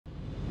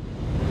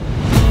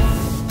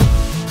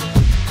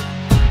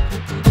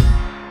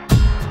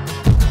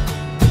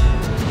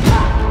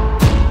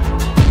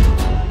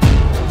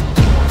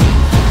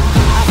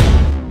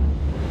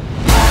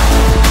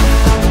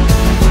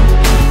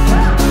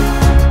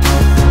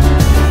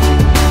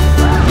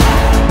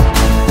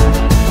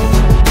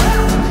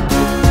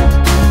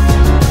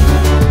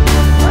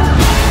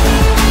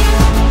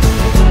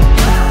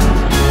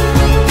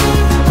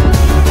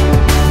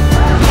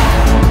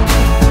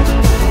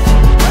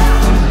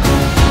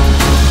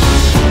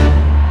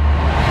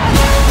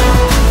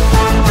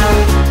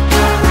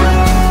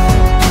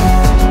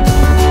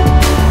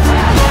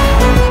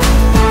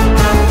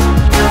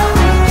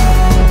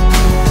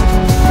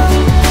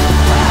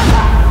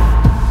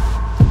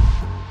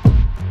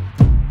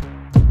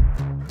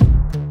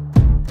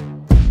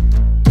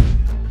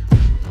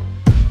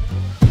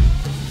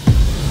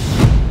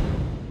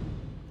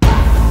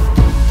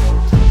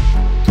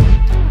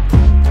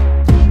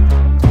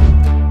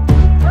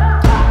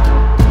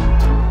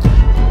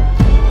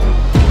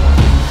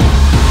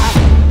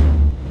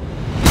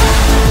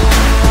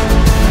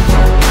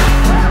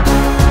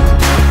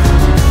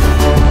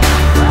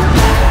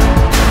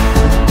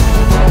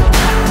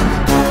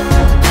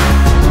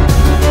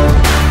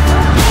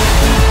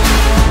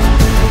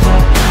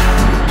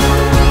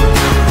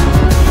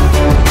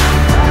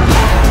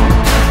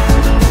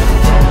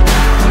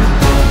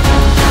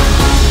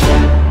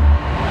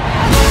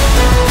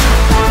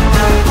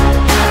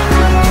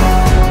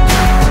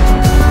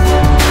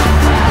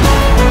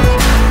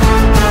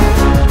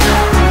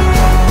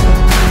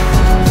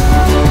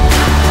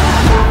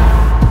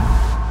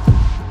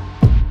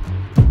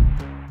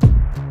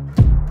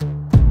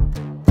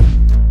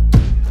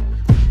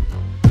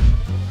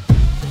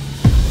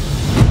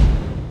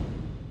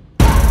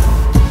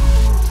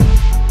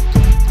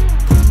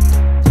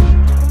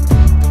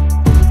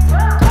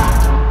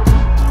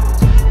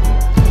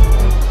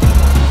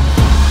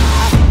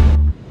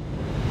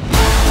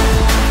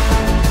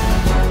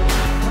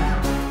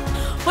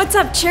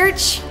up,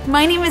 church?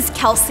 My name is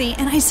Kelsey,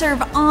 and I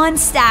serve on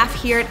staff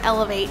here at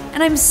Elevate,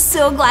 and I'm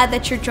so glad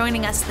that you're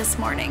joining us this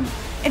morning.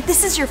 If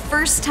this is your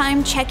first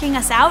time checking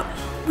us out,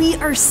 we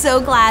are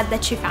so glad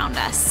that you found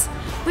us.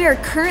 We are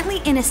currently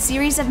in a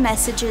series of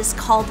messages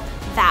called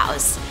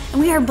Vows,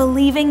 and we are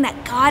believing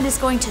that God is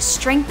going to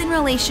strengthen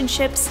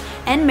relationships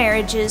and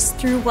marriages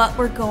through what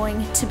we're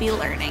going to be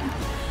learning.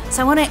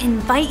 So I want to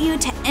invite you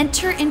to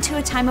enter into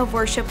a time of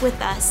worship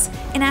with us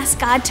and ask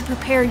God to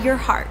prepare your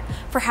heart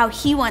for how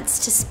He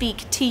wants to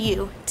speak to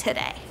you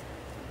today.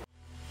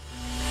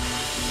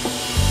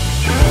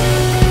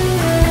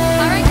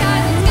 All right,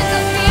 guys, let's get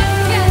those hands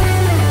together.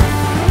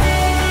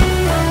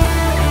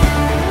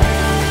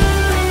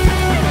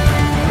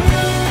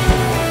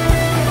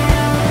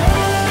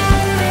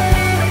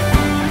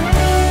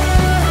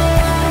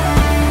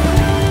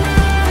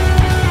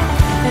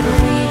 And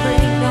we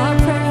bring our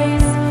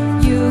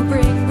praise, you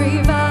bring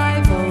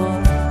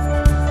revival.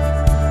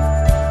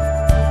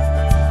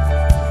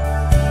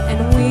 And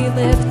we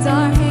lift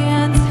our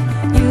hands,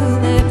 you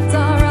lift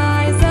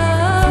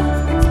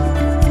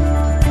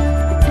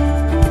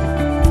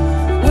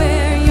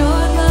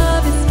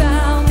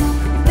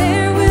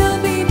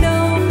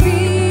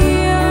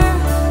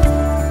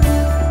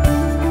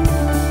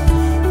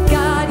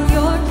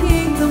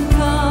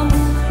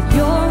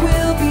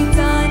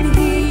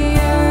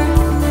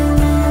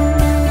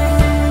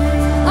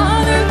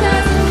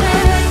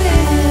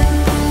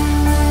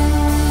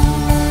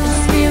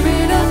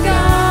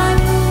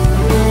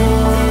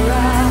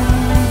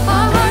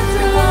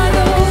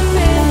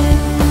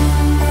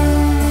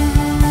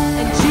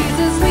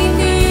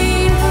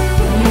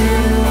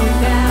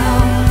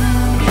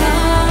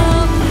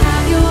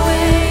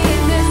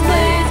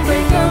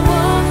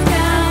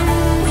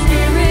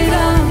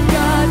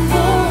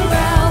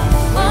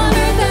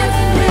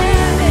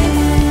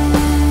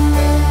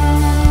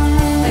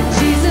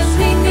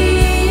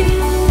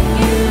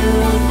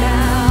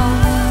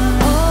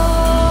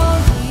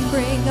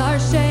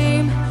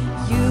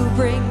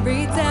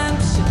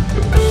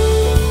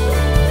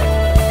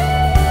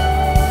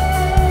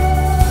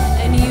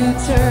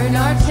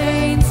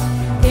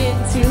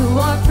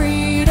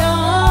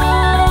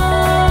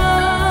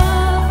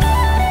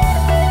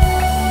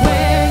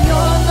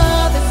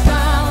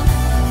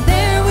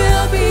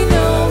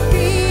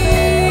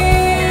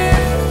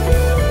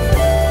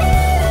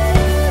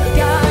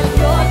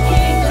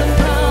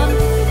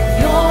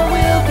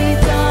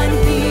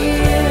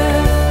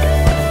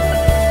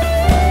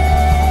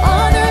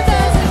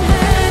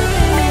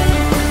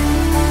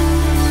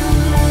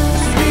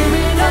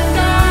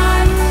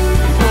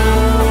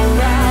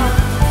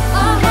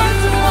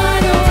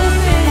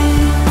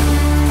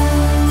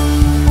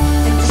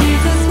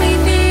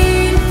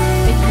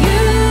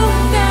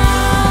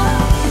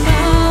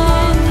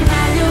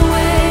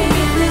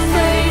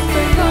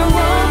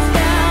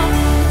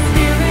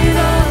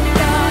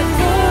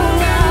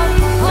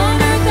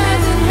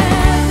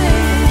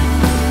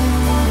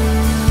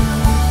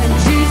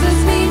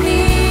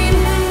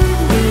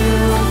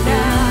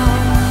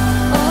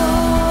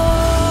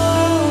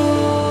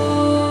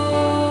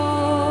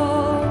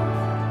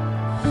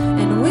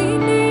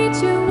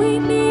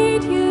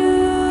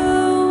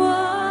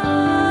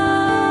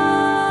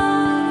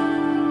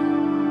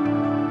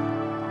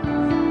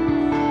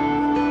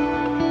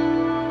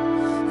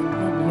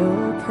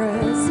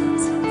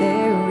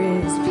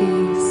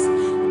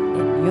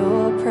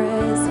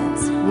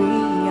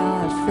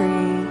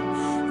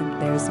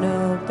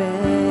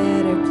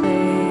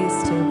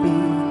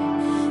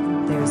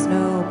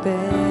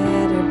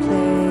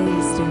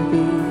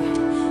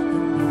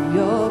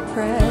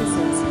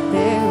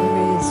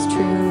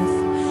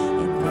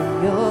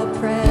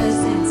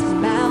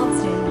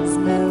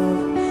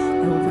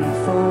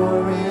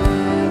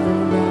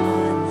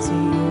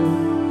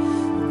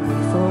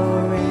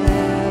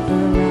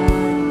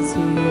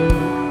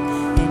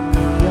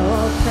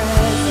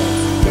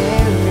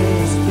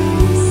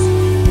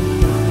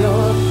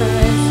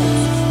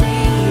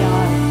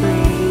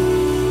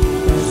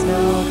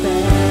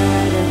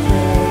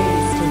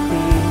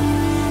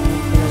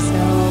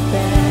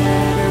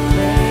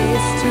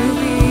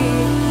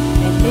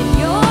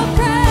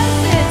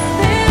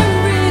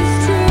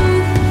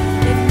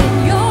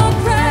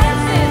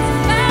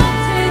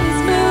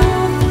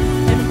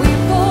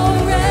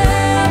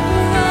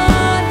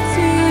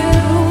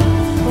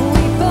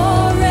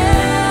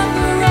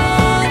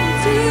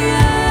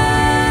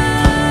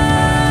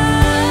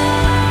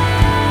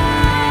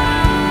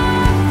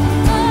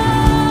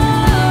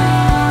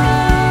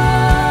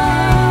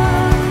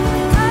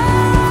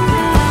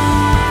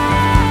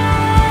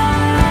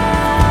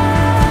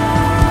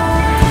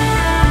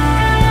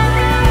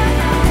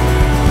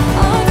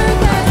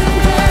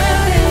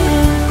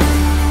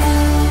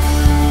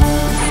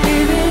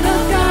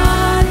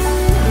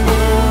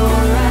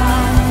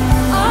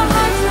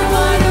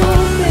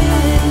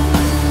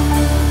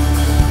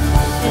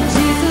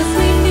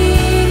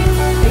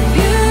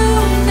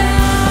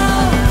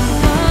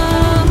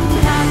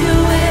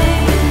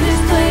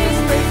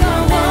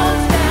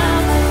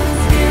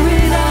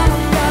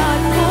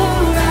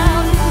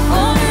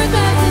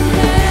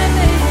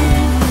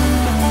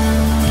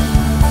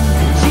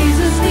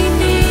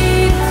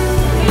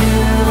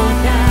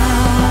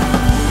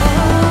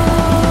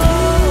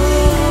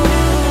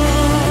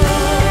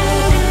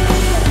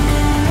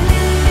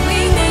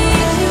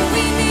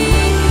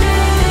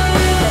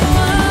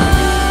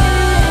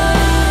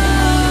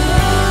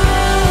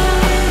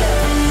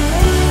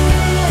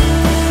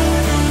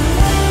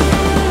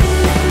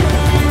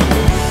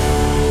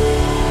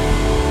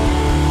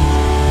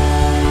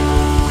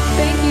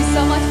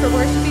so much for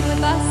worshiping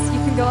with us. You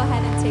can go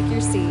ahead and take your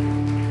seat.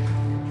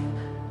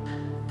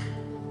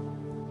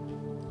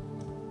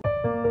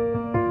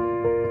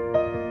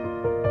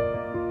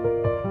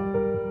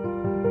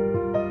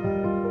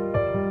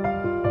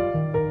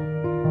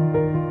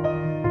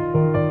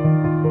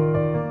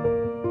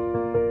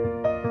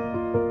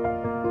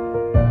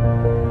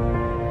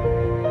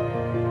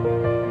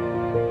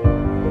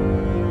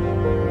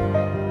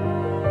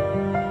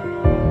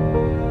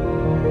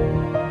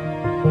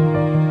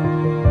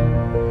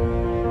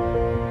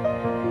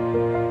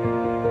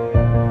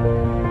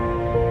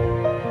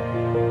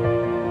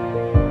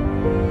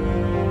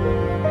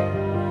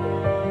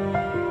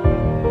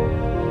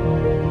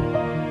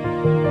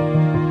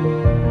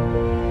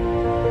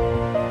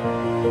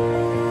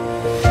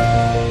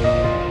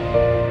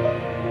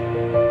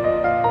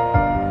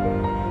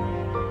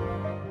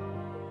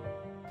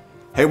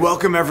 Hey,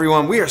 welcome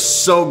everyone. We are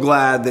so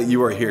glad that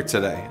you are here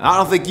today. I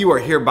don't think you are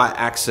here by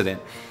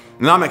accident.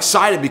 And I'm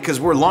excited because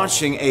we're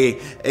launching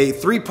a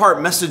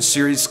three-part message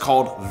series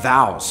called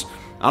Vows.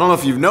 I don't know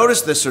if you've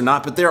noticed this or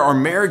not, but there are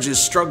marriages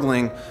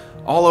struggling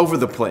all over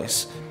the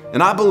place.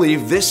 And I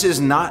believe this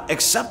is not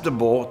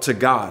acceptable to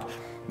God.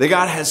 That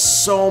God has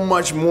so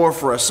much more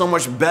for us, so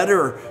much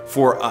better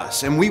for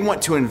us. And we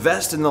want to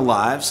invest in the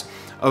lives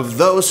of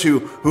those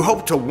who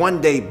hope to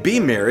one day be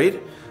married.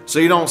 So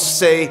you don't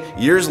say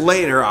years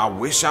later, I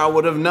wish I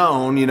would have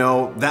known,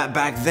 that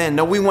back then.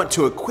 No, we want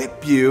to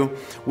equip you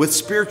with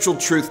spiritual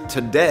truth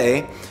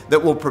today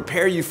that will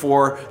prepare you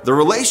for the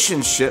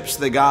relationships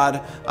that God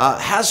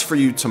has for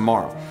you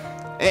tomorrow.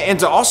 And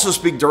to also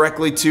speak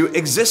directly to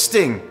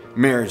existing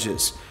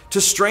marriages,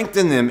 to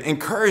strengthen them,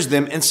 encourage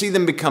them, and see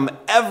them become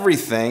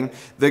everything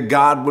that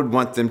God would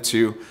want them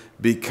to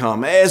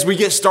become. As we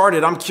get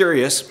started, I'm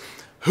curious,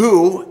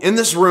 who in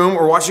this room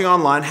or watching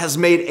online has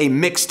made a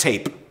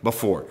mixtape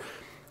before?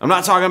 I'm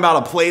not talking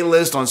about a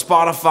playlist on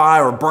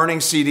Spotify or burning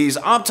CDs.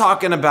 I'm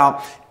talking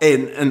about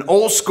an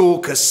old school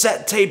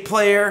cassette tape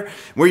player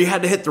where you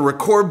had to hit the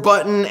record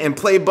button and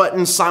play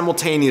button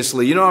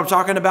simultaneously. You know what I'm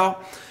talking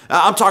about?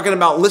 I'm talking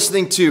about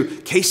listening to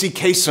Casey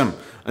Kasem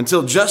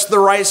until just the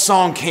right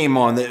song came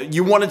on that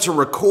you wanted to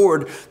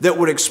record that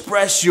would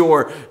express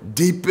your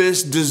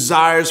deepest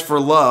desires for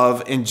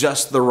love in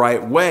just the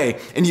right way.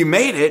 And you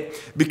made it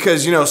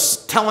because,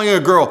 telling a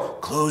girl,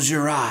 close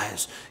your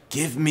eyes,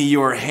 give me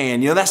your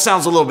hand. That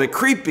sounds a little bit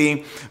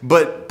creepy,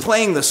 but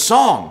playing the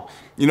song,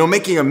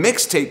 making a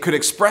mixtape could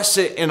express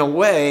it in a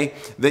way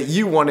that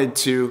you wanted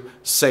to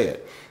say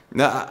it.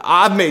 Now,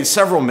 I've made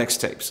several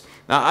mixtapes.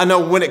 Now, I know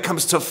when it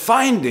comes to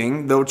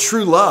finding, though,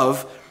 true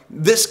love,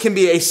 this can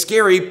be a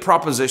scary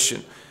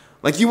proposition.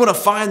 Like you want to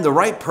find the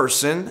right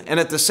person and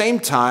at the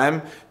same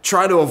time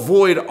try to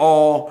avoid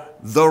all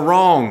the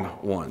wrong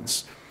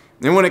ones.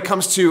 And when it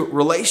comes to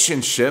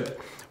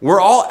relationship, we're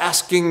all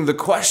asking the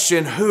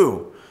question,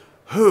 who?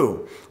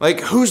 Like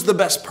who's the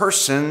best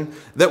person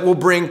that will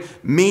bring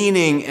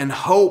meaning and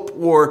hope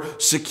or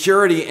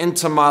security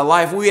into my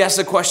life? We ask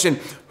the question,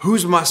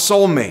 who's my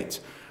soulmate?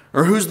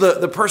 Or who's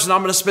the person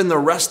I'm going to spend the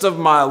rest of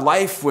my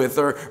life with?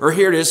 Or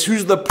here it is,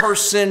 who's the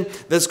person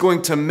that's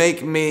going to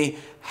make me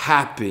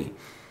happy?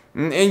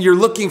 And you're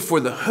looking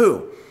for the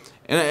who.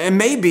 And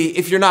maybe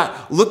if you're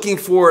not looking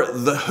for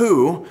the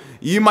who,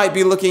 you might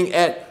be looking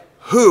at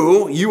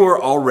who you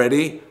are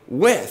already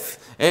with.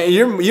 And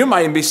you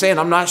might even be saying,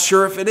 I'm not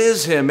sure if it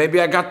is him. Maybe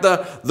I got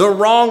the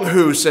wrong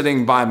who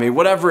sitting by me.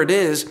 Whatever it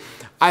is,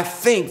 I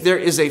think there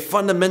is a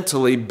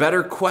fundamentally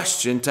better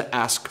question to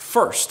ask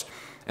first.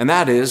 And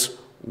that is,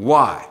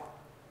 why?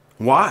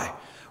 Why?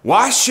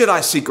 Why should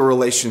I seek a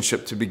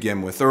relationship to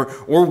begin with? Or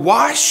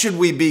why should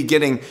we be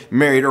getting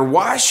married? Or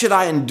why should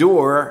I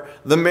endure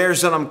the marriage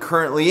that I'm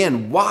currently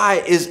in?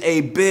 Why is a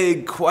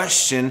big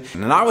question.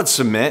 And I would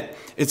submit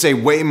it's a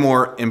way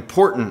more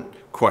important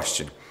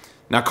question.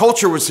 Now,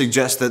 culture would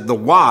suggest that the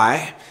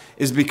why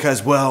is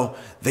because,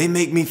 they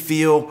make me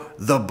feel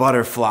the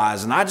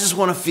butterflies. And I just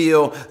want to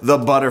feel the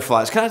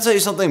butterflies. Can I tell you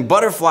something?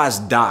 Butterflies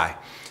die.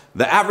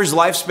 The average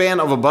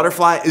lifespan of a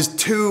butterfly is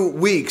 2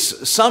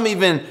 weeks, some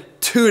even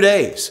 2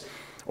 days.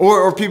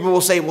 Or people will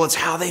say, it's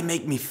how they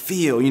make me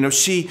feel.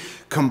 She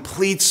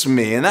completes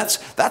me. And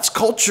that's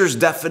culture's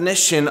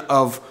definition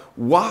of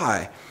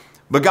why.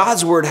 But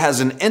God's word has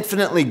an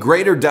infinitely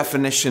greater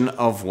definition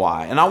of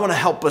why. And I want to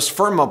help us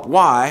firm up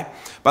why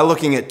by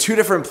looking at two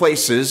different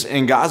places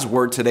in God's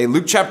word today,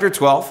 Luke chapter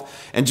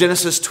 12 and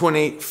Genesis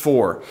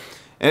 24.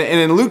 And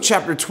in Luke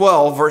chapter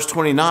 12, verse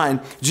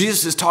 29,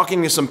 Jesus is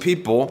talking to some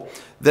people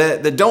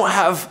that don't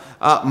have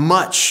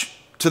much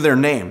to their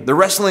name. They're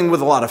wrestling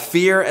with a lot of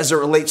fear as it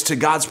relates to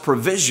God's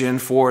provision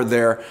for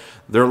their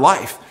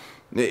life.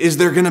 Is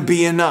there going to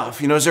be enough?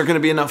 Is there going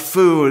to be enough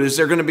food? Is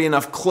there going to be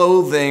enough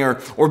clothing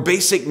or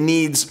basic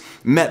needs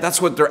met?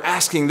 That's what they're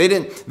asking. They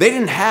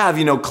didn't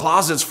have,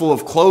 closets full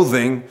of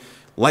clothing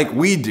like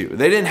we do.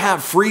 They didn't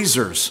have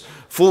freezers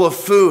full of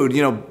food.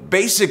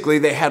 Basically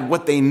they had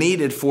what they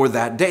needed for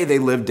that day. They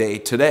lived day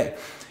to day.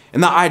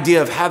 And the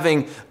idea of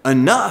having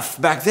enough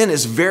back then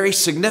is very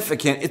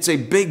significant. It's a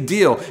big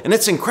deal. And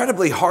it's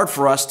incredibly hard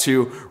for us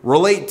to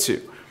relate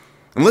to.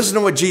 And listen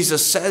to what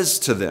Jesus says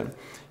to them.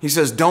 He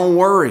says, don't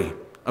worry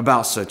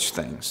about such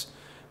things.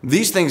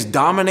 These things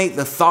dominate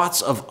the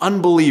thoughts of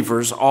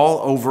unbelievers all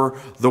over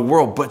the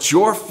world, but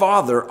your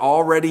Father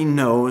already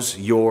knows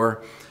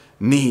your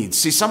needs.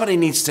 See, somebody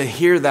needs to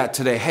hear that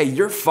today. Hey,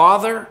 your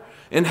Father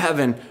in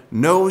heaven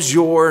knows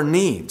your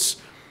needs.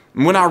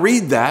 And when I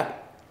read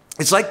that,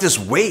 it's like this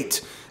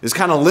weight is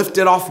kind of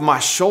lifted off my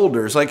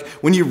shoulders. Like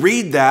when you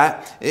read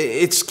that,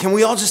 can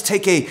we all just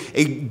take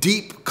a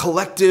deep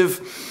collective,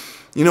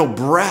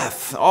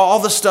 breath? All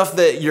the stuff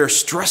that you're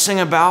stressing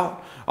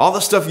about, all the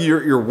stuff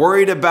you're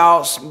worried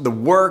about, the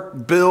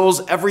work,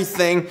 bills,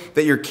 everything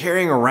that you're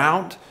carrying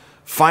around,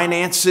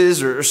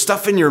 finances or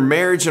stuff in your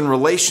marriage and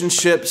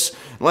relationships,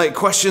 like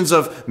questions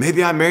of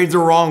maybe I married the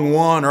wrong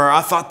one, or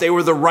I thought they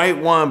were the right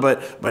one,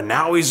 but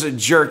now he's a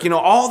jerk.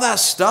 All that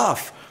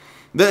stuff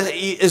that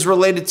is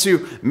related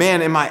to,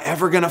 man, am I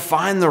ever going to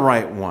find the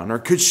right one? Or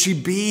could she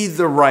be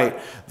the right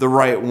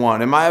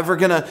one? Am I ever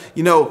going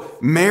to,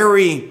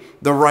 marry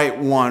the right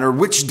one? Or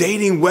which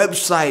dating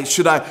website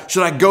should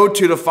I go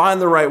to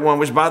find the right one?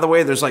 Which, by the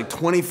way, there's like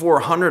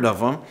 2,400 of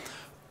them.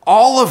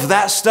 All of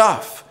that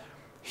stuff,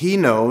 he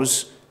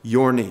knows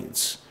your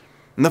needs.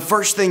 And the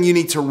first thing you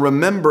need to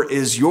remember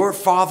is your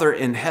Father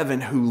in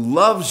heaven who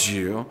loves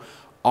you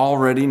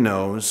already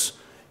knows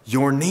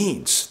your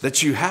needs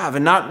that you have.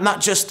 And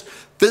not just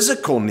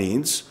physical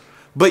needs,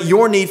 but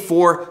your need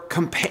for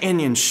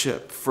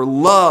companionship, for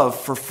love,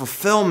 for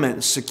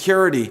fulfillment,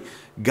 security.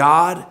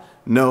 God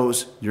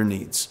knows your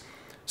needs.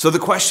 So the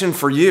question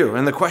for you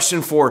and the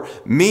question for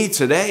me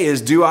today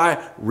is, do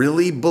I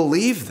really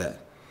believe that?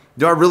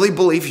 Do I really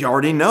believe he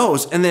already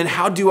knows? And then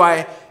how do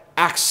I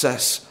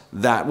access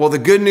that? Well, the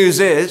good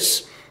news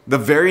is the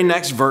very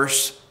next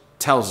verse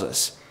tells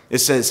us. It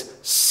says,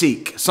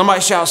 seek. Somebody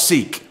shout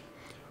seek.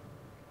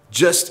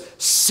 Just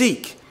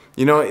seek.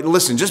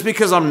 Listen, just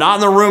because I'm not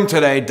in the room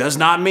today does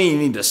not mean you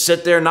need to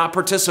sit there and not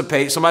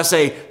participate. Somebody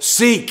say,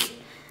 seek.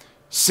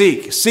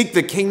 Seek. Seek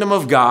the kingdom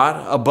of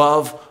God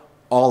above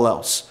all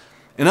else.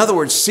 In other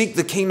words, seek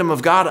the kingdom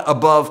of God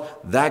above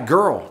that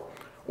girl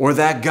or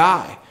that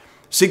guy.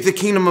 Seek the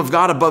kingdom of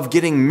God above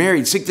getting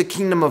married. Seek the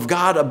kingdom of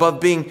God above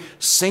being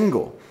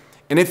single.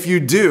 And if you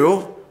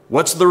do,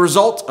 what's the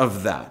result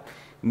of that?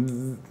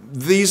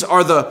 These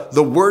are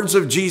the words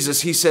of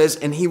Jesus. He says,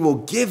 and he will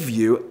give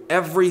you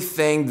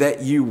everything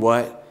that you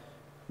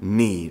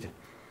need.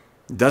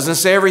 It doesn't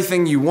say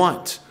everything you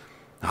want.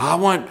 I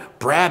want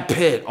Brad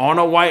Pitt on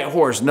a white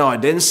horse. No, I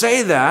didn't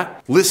say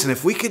that. Listen,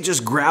 if we could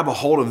just grab a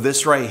hold of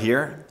this right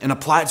here and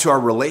apply it to our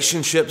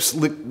relationships,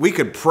 we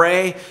could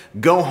pray,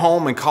 go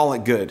home, and call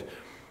it good.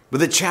 But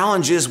the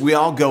challenge is we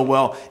all go,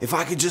 well, if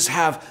I could just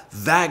have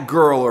that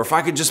girl, or if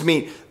I could just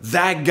meet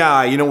that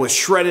guy, with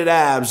shredded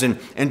abs and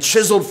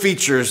chiseled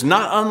features,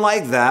 not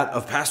unlike that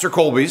of Pastor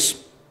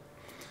Colby's.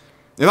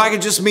 If I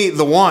could just meet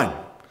the one,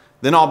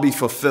 then I'll be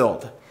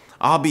fulfilled.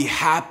 I'll be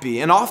happy.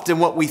 And often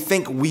what we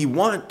think we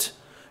want,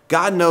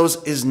 God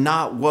knows is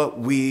not what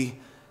we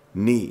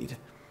need.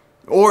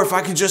 Or if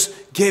I could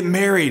just get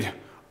married,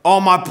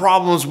 all my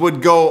problems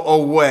would go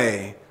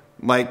away.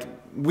 Like,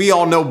 we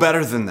all know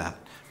better than that.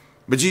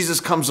 But Jesus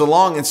comes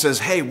along and says,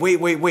 hey,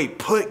 wait,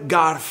 put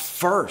God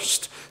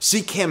first.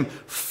 Seek him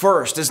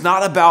first. It's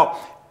not about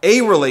a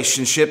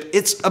relationship,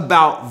 it's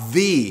about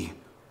the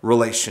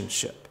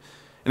relationship.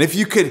 And if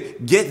you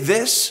could get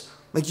this,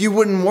 you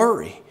wouldn't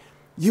worry.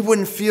 You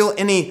wouldn't feel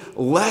any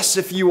less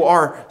if you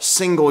are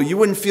single. You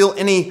wouldn't feel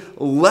any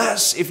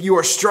less if you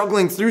are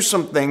struggling through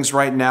some things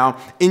right now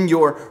in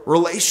your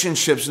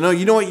relationships. No,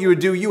 you know what you would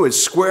do? You would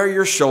square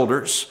your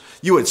shoulders.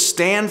 You would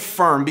stand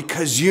firm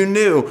because you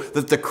knew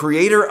that the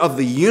creator of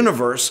the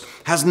universe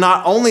has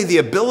not only the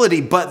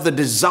ability, but the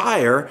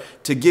desire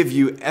to give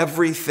you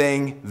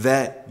everything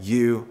that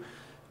you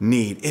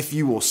need. If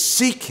you will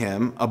seek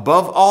him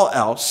above all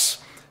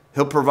else,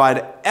 he'll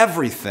provide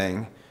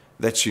everything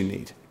that you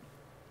need.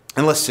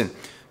 And listen,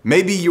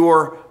 maybe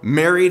you're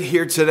married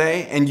here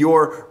today and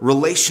your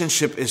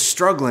relationship is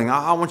struggling.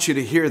 I want you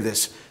to hear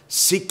this.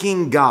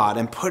 Seeking God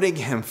and putting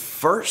him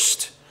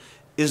first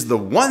is the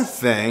one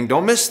thing,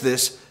 don't miss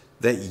this,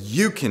 that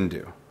you can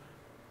do.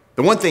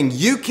 The one thing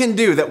you can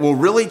do that will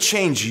really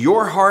change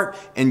your heart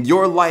and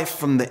your life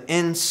from the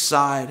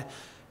inside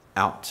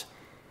out.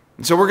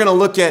 And so we're going to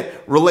look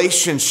at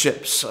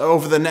relationships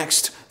over the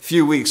next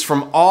few weeks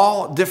from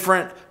all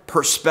different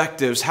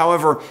perspectives.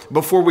 However,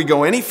 before we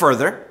go any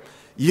further,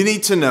 you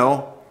need to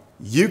know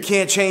you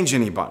can't change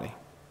anybody.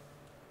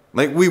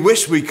 Like we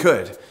wish we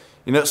could.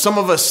 Some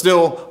of us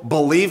still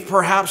believe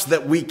perhaps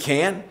that we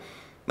can.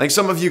 Like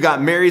some of you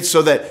got married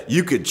so that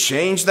you could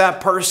change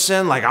that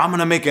person. Like I'm going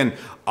to make an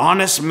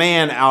honest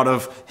man out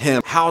of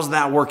him. How's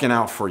that working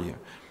out for you?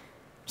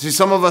 See,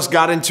 some of us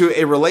got into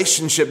a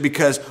relationship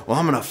because,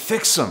 I'm going to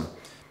fix him.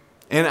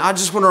 And I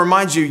just want to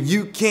remind you,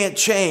 you can't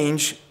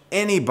change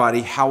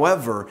anybody.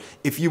 However,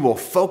 if you will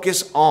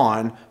focus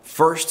on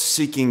first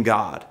seeking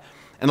God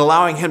and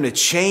allowing him to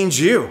change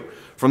you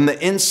from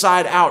the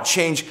inside out,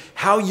 change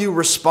how you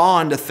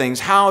respond to things,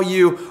 how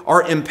you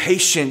are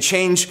impatient,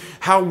 change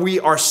how we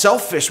are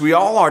selfish. We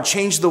all are.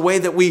 Change the way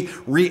that we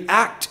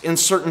react in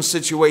certain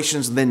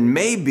situations. Then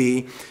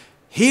maybe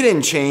he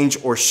didn't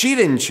change or she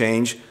didn't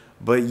change,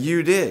 but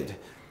you did.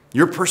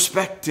 Your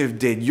perspective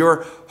did.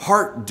 Your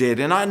heart did.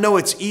 And I know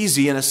it's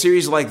easy in a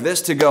series like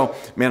this to go,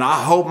 man,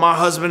 I hope my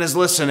husband is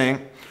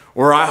listening,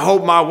 or I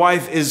hope my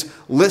wife is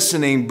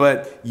listening.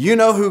 But you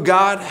know who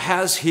God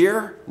has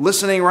here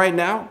listening right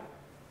now?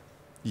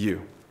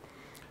 You.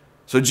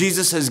 So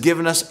Jesus has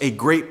given us a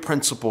great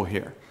principle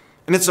here.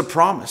 And it's a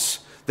promise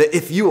that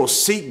if you will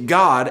seek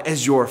God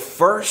as your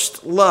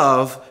first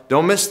love,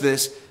 don't miss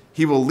this,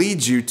 he will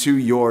lead you to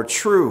your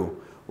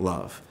true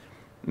love.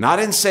 Not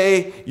in,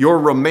 say, your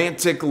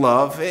romantic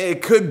love.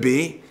 It could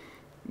be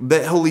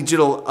that he'll lead you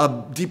to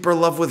a deeper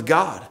love with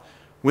God,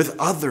 with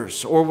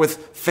others, or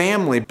with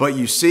family. But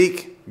you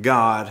seek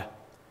God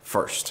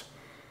first.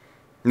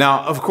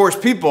 Now, of course,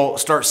 people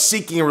start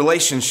seeking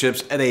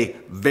relationships at a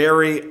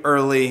very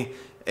early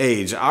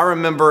age. I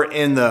remember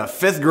in the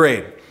 5th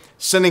grade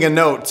sending a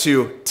note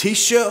to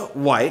Tisha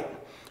White,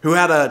 who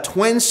had a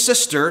twin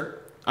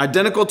sister,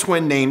 identical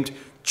twin named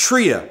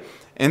Tria.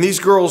 And these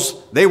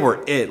girls, they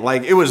were it.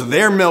 Like, it was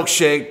their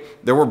milkshake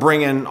that were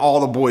bringing all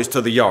the boys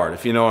to the yard,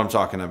 if you know what I'm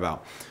talking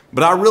about.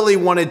 But I really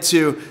wanted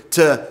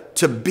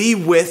to be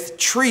with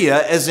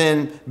Tria, as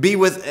in be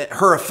with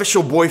her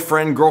official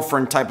boyfriend,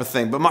 girlfriend type of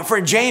thing. But my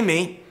friend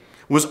Jamie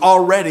was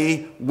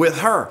already with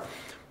her.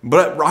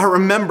 But I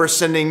remember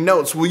sending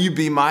notes. Will you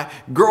be my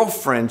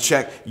girlfriend?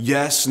 Check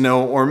yes,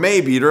 no, or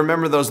maybe. Do you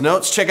remember those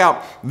notes? Check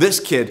out this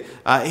kid.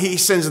 He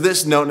sends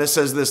this note and it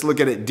says this. Look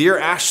at it. Dear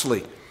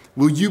Ashley,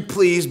 will you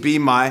please be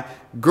my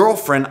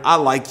girlfriend? I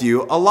like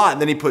you a lot.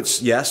 And then he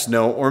puts yes,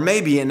 no, or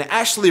maybe. And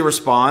Ashley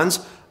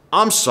responds,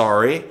 I'm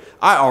sorry,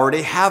 I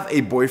already have a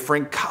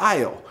boyfriend,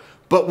 Kyle.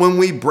 But when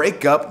we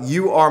break up,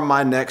 you are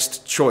my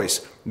next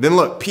choice. Then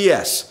look,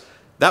 P.S.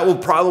 That will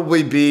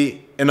probably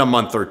be in a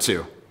month or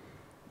two.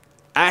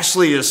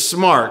 Ashley is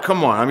smart.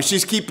 Come on. I mean,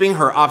 she's keeping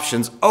her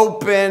options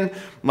open.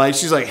 Like,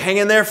 she's like, hang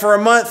in there for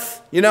a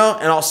month, and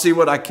I'll see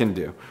what I can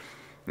do.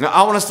 Now,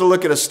 I want us to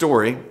look at a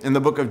story in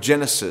the book of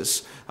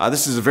Genesis.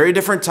 This is a very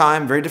different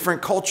time, very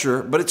different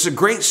culture, but it's a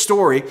great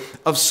story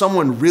of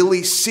someone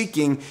really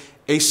seeking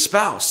a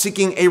spouse,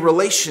 seeking a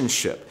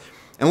relationship.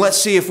 And let's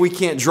see if we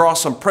can't draw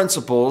some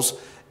principles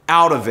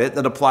out of it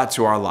that apply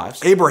to our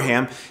lives.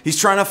 Abraham, he's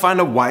trying to find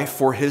a wife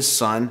for his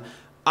son,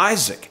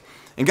 Isaac.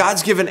 And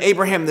God's given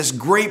Abraham this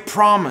great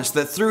promise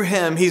that through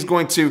him, he's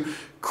going to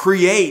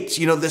create,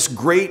 this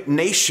great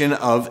nation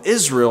of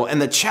Israel.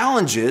 And the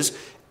challenge is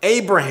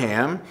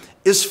Abraham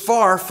is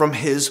far from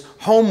his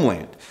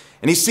homeland.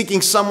 And he's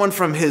seeking someone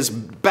from his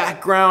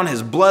background,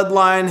 his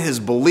bloodline, his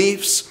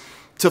beliefs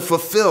to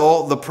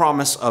fulfill the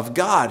promise of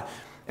God.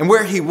 And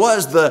where he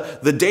was,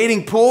 the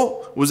dating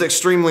pool was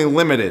extremely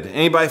limited.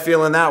 Anybody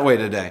feeling that way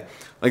today?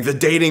 Like, the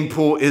dating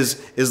pool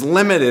is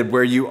limited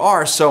where you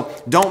are. So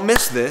don't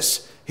miss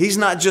this. He's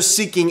not just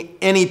seeking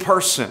any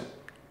person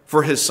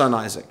for his son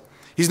Isaac.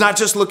 He's not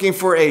just looking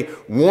for a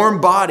warm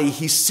body.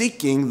 He's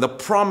seeking the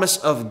promise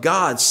of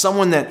God,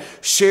 someone that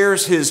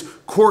shares his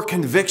core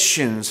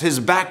convictions, his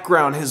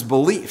background, his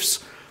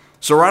beliefs.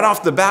 So right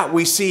off the bat,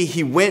 we see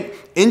he went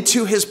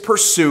into his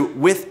pursuit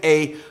with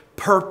a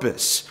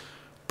purpose,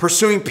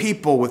 pursuing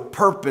people with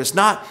purpose,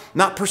 not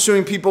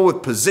pursuing people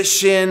with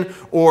position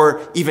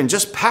or even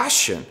just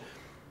passion.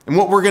 And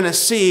what we're going to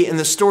see in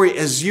the story,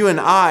 as you and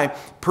I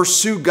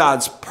pursue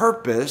God's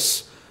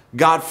purpose,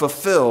 God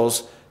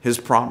fulfills his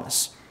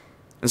promise.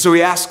 And so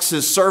he asks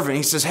his servant,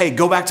 he says, hey,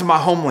 go back to my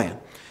homeland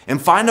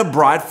and find a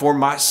bride for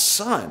my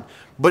son.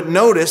 But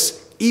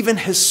notice, even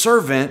his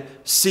servant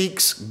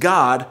seeks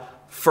God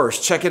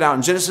first. Check it out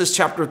in Genesis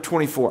chapter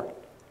 24.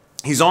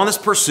 He's on this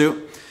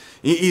pursuit.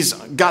 He's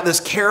got this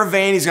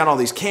caravan. He's got all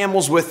these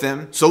camels with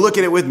him. So look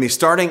at it with me.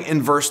 Starting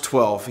in verse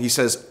 12, he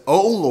says,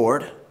 O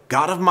Lord,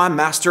 God of my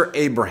master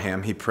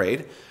Abraham, he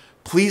prayed,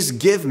 please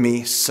give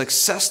me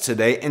success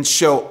today and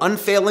show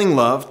unfailing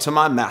love to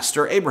my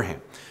master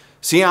Abraham.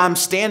 See, I'm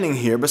standing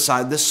here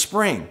beside this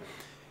spring,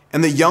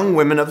 and the young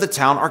women of the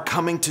town are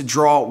coming to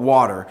draw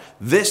water.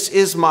 This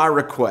is my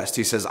request.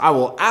 He says, I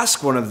will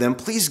ask one of them,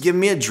 please give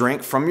me a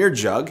drink from your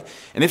jug.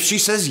 And if she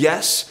says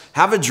yes,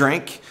 have a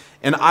drink,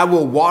 and I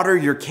will water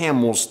your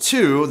camels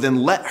too.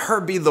 Then let her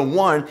be the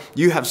one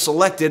you have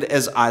selected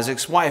as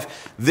Isaac's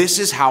wife. This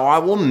is how I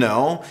will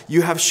know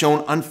you have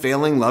shown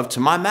unfailing love to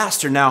my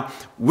master. Now,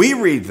 we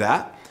read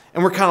that,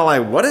 and we're kind of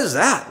like, what is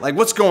that? Like,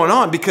 what's going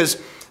on?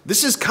 Because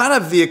this is kind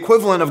of the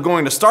equivalent of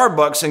going to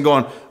Starbucks and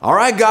going, all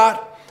right, God,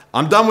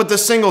 I'm done with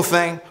this single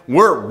thing.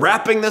 We're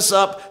wrapping this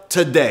up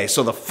today.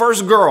 So the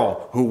first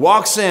girl who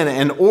walks in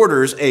and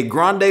orders a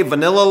grande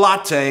vanilla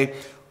latte,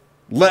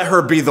 let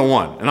her be the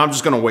one. And I'm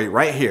just going to wait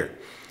right here.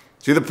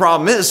 See, the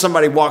problem is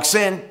somebody walks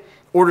in,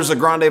 orders a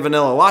grande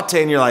vanilla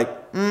latte, and you're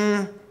like,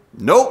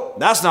 nope,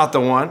 that's not the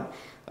one.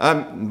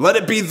 Let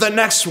it be the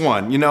next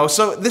one,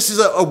 So this is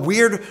a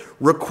weird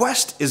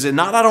request, is it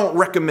not? I don't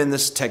recommend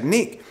this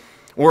technique.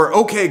 Or,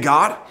 okay,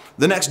 God,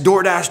 the next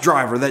DoorDash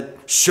driver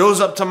that shows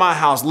up to my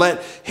house,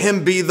 let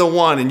him be the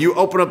one. And you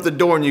open up the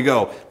door and you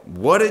go,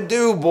 what it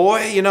do,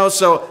 boy?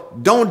 So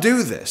don't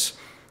do this.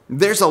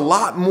 There's a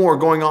lot more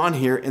going on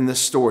here in this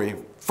story.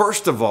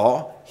 First of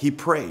all, he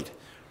prayed.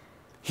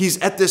 He's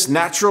at this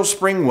natural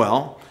spring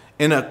well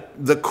in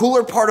the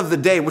cooler part of the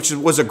day, which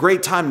was a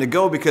great time to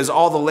go because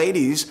all the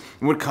ladies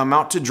would come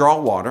out to draw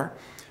water.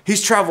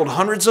 He's traveled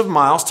hundreds of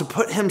miles to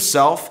put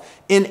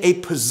himself in a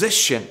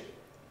position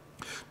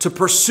to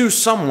pursue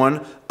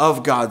someone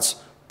of God's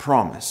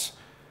promise.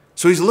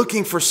 So he's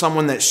looking for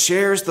someone that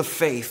shares the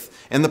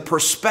faith and the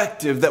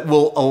perspective that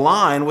will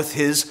align with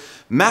his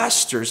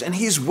masters. And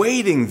he's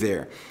waiting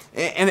there.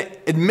 And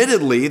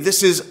admittedly,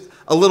 this is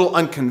a little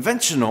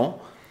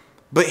unconventional,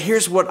 but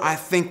here's what I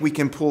think we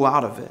can pull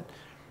out of it.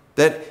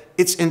 That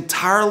it's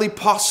entirely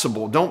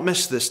possible, don't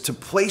miss this, to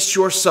place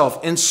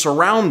yourself in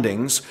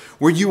surroundings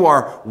where you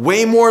are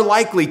way more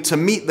likely to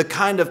meet the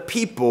kind of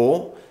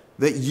people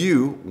that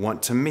you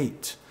want to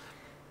meet.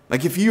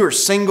 Like if you are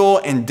single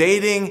and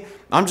dating,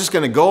 I'm just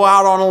going to go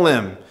out on a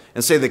limb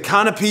and say the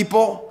kind of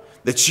people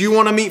that you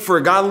want to meet for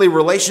a godly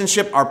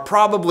relationship are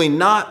probably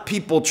not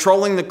people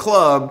trolling the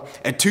club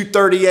at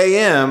 2:30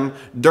 a.m.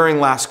 during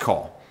last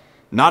call.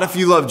 Not if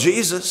you love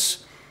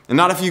Jesus and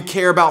not if you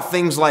care about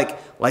things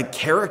like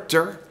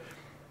character.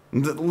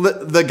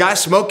 The guy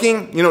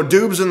smoking,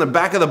 doobs in the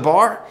back of the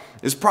bar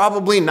is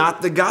probably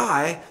not the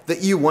guy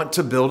that you want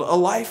to build a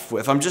life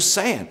with. I'm just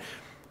saying.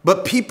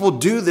 But people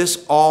do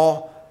this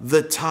all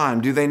the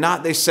time, do they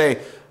not? They say,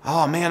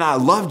 oh man, I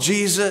love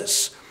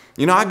Jesus.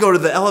 I go to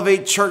the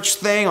Elevate Church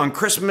thing on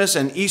Christmas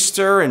and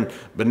Easter,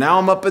 but now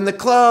I'm up in the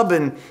club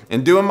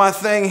and doing my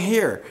thing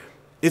here.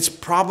 It's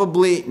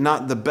probably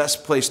not the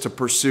best place to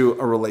pursue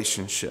a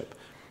relationship.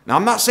 Now,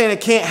 I'm not saying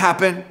it can't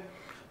happen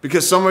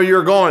because some of you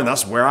are going,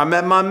 that's where I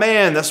met my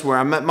man, that's where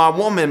I met my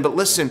woman. But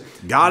listen,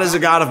 God is a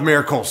God of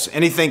miracles.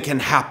 Anything can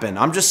happen.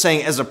 I'm just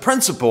saying as a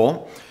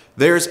principle,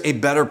 there's a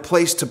better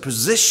place to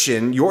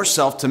position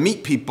yourself to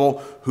meet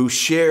people who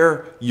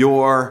share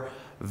your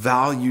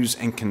values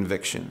and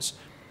convictions.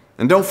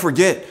 And don't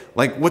forget,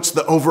 what's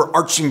the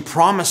overarching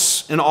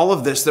promise in all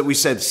of this that we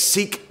said,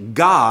 seek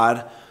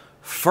God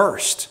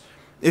first.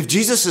 If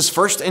Jesus is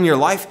first in your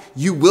life,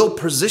 you will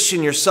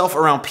position yourself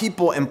around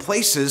people and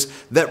places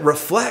that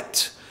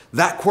reflect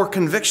that core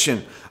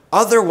conviction.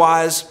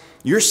 Otherwise,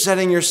 you're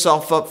setting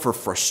yourself up for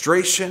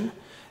frustration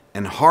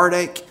and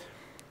heartache.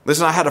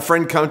 Listen, I had a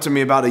friend come to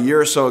me about a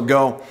year or so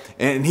ago,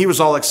 and he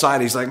was all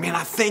excited. He's like, man,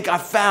 I think I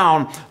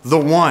found the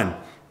one.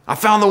 I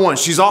found the one.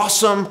 She's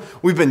awesome.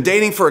 We've been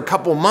dating for a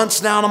couple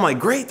months now. And I'm like,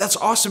 great, that's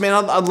awesome,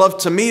 man. I'd love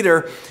to meet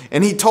her.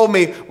 And he told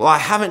me, well, I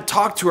haven't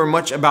talked to her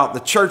much about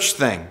the church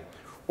thing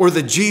or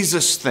the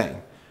Jesus thing.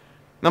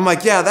 And I'm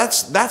like, yeah,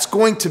 that's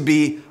going to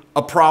be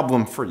a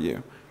problem for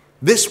you.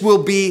 This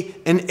will be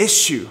an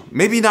issue.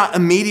 Maybe not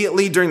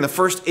immediately during the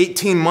first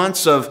 18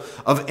 months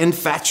of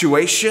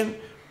infatuation,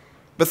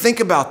 but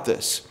think about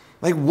this.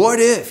 What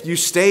if you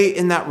stay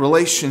in that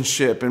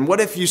relationship? And what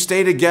if you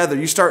stay together?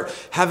 You start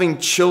having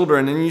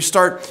children and you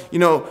start,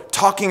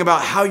 talking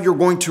about how you're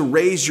going to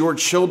raise your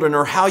children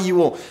or how you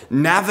will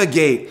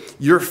navigate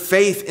your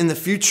faith in the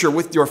future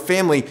with your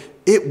family.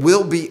 It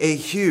will be a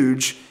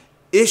huge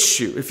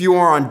issue if you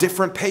are on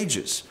different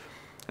pages.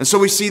 And so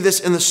we see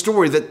this in the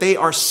story that they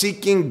are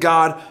seeking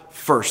God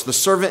first. The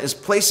servant is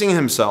placing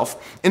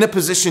himself in a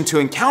position to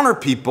encounter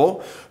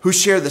people who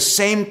share the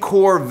same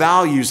core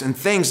values and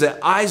things that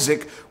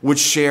Isaac would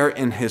share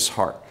in his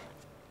heart.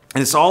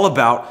 And it's all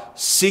about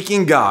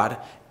seeking God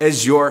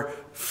as your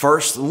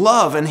first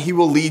love, and he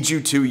will lead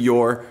you to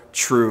your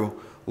true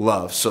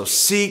love. So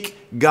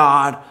seek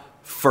God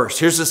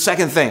first. Here's the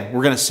second thing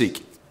we're going to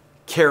seek: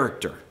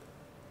 character.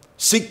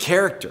 Seek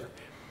character.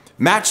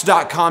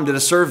 Match.com did a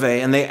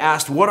survey and they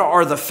asked, what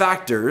are the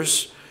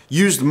factors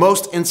used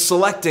most in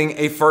selecting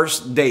a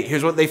first date?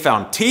 Here's what they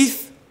found: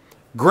 teeth,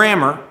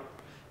 grammar,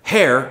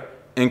 hair,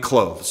 and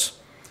clothes.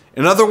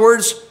 In other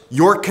words,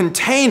 your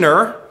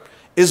container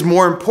is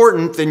more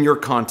important than your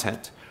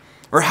content.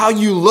 Or how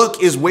you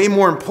look is way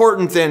more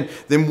important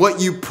than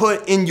what you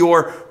put in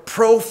your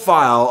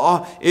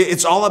profile.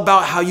 It's all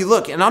about how you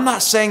look. And I'm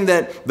not saying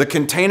that the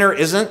container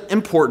isn't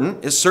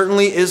important. It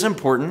certainly is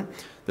important.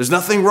 There's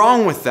nothing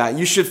wrong with that.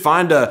 You should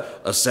find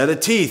a set of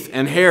teeth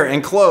and hair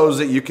and clothes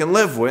that you can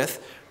live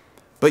with.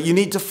 But you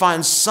need to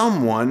find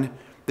someone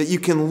that you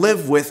can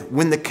live with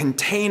when the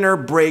container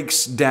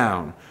breaks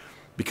down.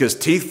 Because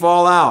teeth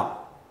fall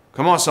out.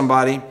 Come on,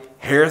 somebody.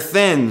 Hair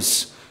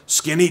thins.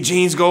 Skinny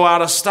jeans go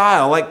out of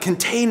style.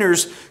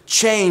 Containers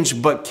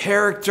change, but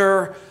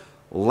character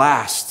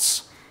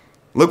lasts.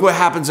 Look what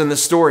happens in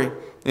this story.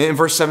 In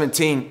verse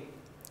 17,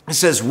 it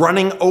says,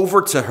 running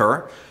over to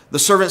her, the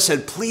servant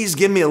said, please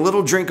give me a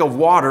little drink of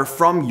water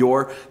from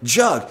your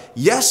jug.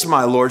 Yes,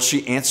 my lord,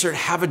 she answered,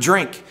 have a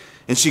drink.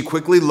 And she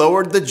quickly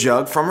lowered the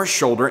jug from her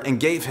shoulder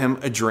and gave him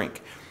a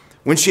drink.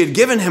 When she had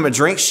given him a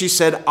drink, she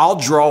said, I'll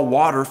draw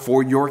water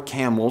for your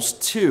camels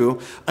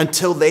too,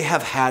 until they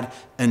have had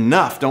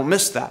enough. Don't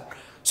miss that.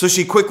 So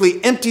she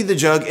quickly emptied the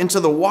jug into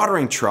the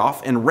watering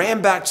trough and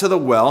ran back to the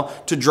well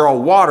to draw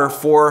water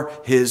for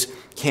his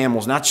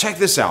camels. Now check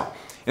this out.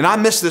 And I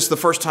missed this the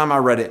first time I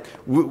read it.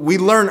 We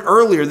learned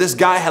earlier this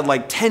guy had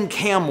like 10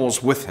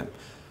 camels with him.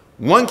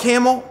 One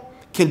camel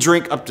can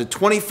drink up to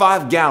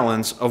 25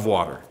 gallons of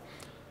water.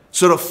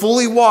 So to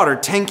fully water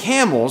 10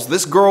 camels,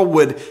 this girl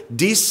would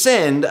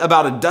descend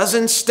about a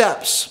dozen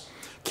steps,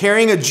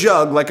 carrying a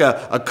jug, like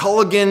a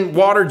Culligan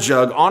water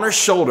jug, on her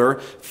shoulder,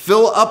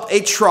 fill up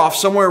a trough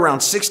somewhere around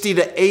 60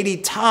 to 80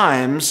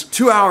 times,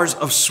 2 hours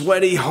of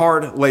sweaty,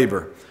 hard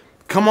labor.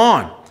 Come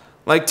on,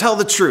 like tell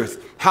the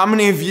truth. How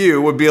many of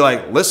you would be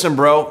like, listen,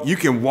 bro, you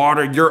can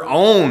water your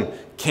own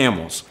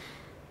camels?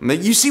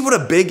 You see what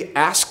a big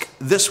ask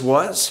this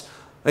was?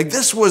 Like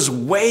this was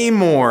way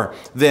more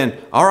than,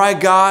 all right,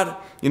 God,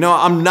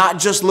 I'm not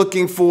just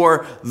looking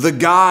for the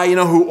guy,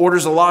 who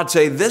orders a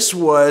latte. This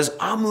was,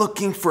 I'm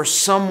looking for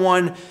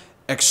someone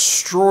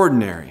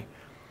extraordinary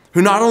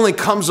who not only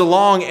comes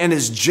along and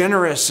is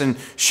generous and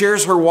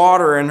shares her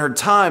water and her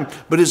time,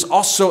 but is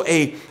also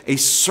a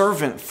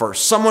servant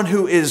first, someone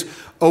who is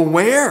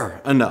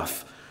aware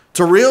enough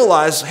to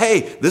realize,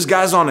 hey, this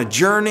guy's on a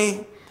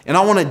journey and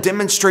I want to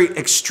demonstrate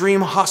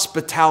extreme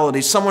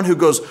hospitality, someone who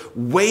goes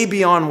way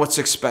beyond what's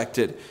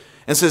expected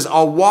and says,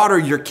 I'll water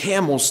your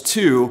camels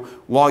too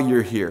while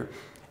you're here.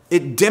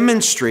 It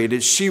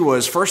demonstrated she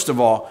was, first of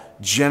all,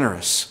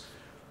 generous.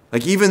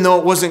 Like even though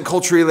it wasn't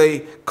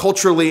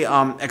culturally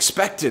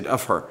expected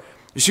of her,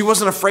 she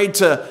wasn't afraid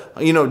to,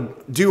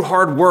 do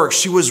hard work.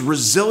 She was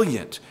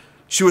resilient.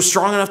 She was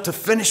strong enough to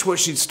finish what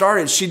she'd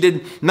started. She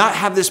did not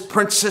have this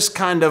princess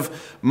kind of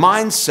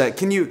mindset.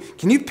 Can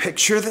you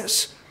picture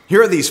this?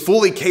 Here are these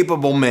fully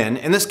capable men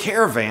in this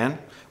caravan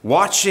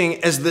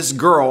watching as this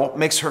girl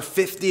makes her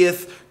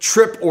 50th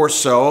trip or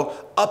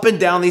so up and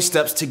down these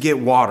steps to get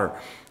water.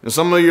 And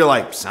some of you are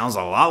like, sounds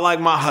a lot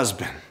like my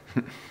husband.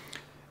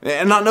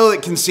 And I know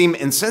that can seem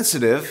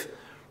insensitive,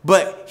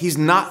 but he's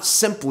not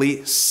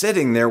simply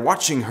sitting there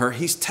watching her.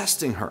 He's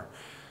testing her,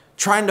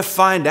 trying to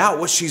find out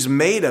what she's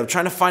made of,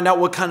 trying to find out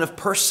what kind of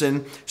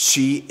person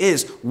she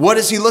is. What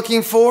is he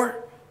looking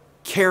for?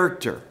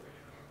 Character.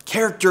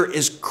 Character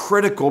is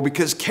critical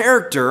because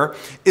character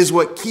is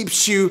what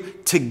keeps you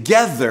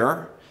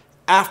together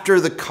after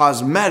the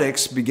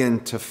cosmetics begin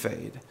to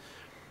fade.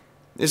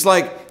 It's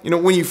like,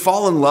 when you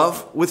fall in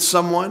love with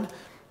someone,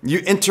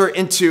 you enter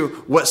into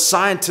what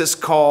scientists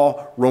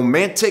call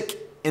romantic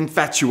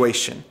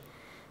infatuation.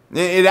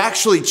 It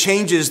actually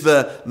changes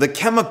the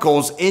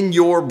chemicals in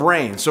your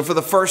brain. So for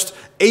the first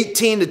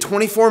 18 to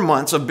 24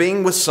 months of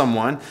being with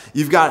someone,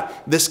 you've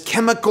got this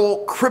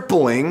chemical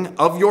crippling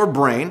of your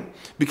brain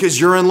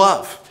because you're in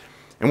love.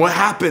 And what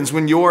happens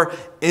when you're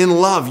in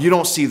love? You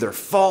don't see their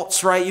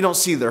faults, right? You don't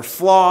see their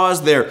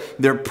flaws.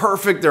 They're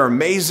perfect. They're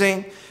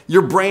amazing.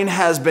 Your brain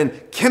has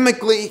been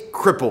chemically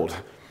crippled.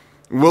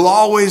 We'll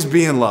always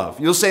be in love.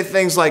 You'll say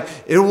things like,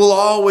 it will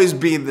always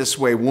be this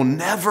way. We'll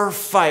never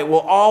fight.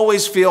 We'll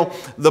always feel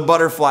the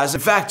butterflies. In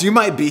fact, you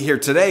might be here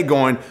today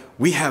going,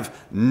 we have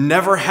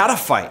never had a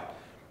fight.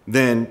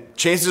 Then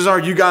chances are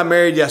you got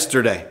married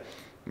yesterday.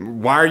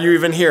 Why are you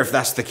even here if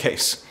that's the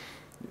case?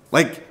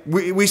 Like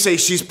we say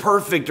she's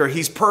perfect or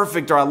he's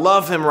perfect or I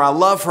love him or I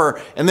love her.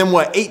 And then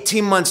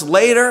 18 months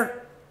later,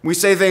 we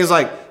say things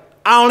like,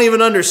 I don't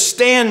even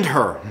understand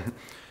her.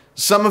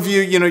 Some of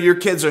you, your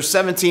kids are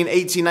 17,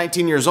 18,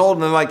 19 years old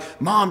and they're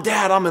like, Mom,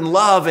 Dad, I'm in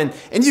love. And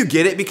you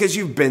get it because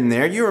you've been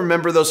there. You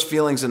remember those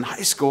feelings in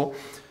high school.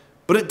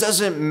 But it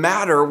doesn't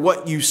matter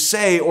what you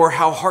say or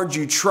how hard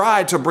you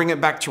try to bring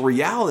it back to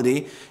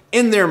reality.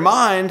 In their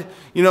mind,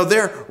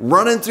 they're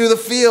running through the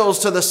fields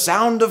to the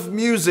sound of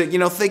music,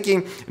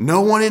 thinking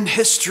no one in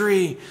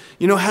history,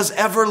 has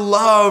ever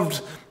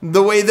loved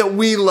the way that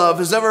we love,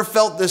 has ever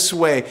felt this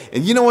way.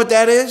 And you know what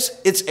that is?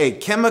 It's a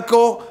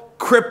chemical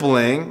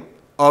crippling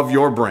of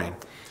your brain.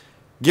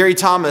 Gary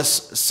Thomas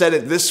said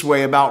it this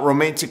way about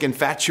romantic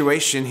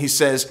infatuation. He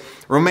says,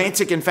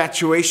 romantic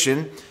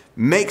infatuation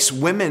makes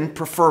women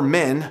prefer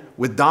men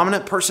with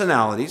dominant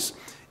personalities,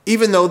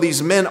 even though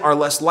these men are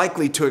less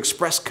likely to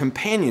express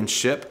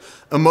companionship,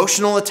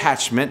 emotional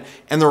attachment,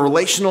 and the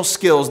relational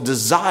skills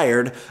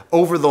desired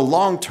over the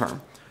long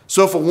term.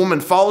 So if a woman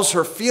follows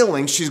her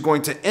feelings, she's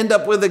going to end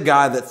up with a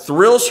guy that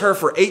thrills her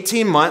for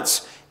 18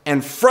 months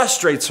and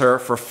frustrates her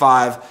for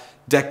 5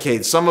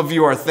 decades. Some of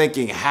you are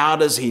thinking, how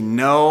does he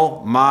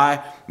know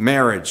my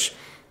marriage?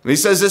 He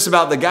says this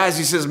about the guys.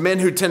 He says men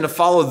who tend to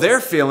follow their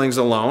feelings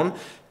alone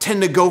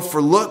tend to go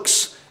for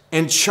looks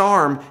and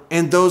charm,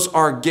 and those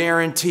are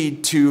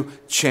guaranteed to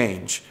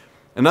change.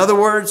 In other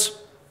words,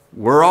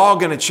 we're all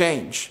going to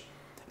change.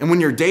 And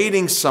when you're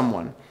dating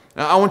someone,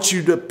 I want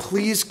you to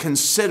please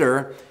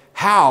consider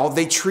how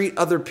they treat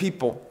other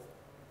people,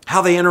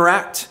 how they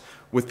interact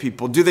with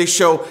people. Do they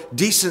show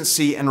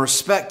decency and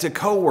respect to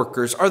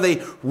coworkers? Are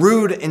they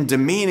rude and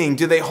demeaning?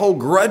 Do they hold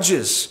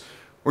grudges?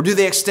 Or do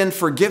they extend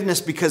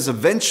forgiveness because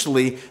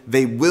eventually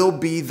they will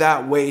be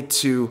that way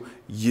to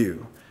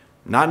you?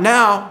 Not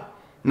now,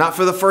 not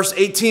for the first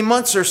 18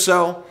 months or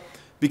so,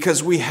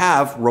 because we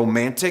have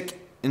romantic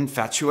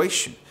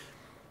infatuation.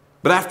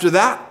 But after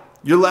that,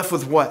 you're left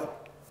with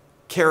what?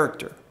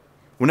 Character.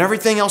 When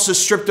everything else is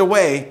stripped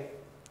away,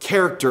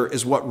 character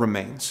is what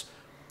remains.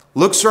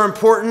 Looks are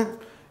important.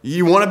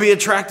 You want to be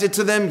attracted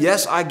to them.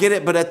 Yes, I get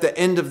it. But at the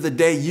end of the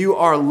day, you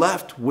are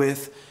left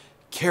with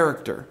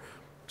character.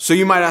 So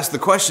you might ask the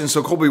question,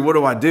 so Colby, what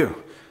do I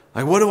do?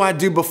 Like, what do I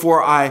do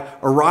before I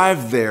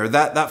arrive there,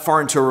 that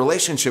far into a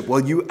relationship? Well,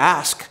 you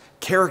ask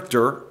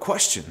character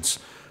questions.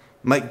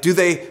 Like, do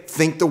they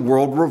think the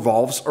world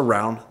revolves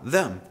around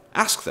them?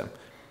 Ask them.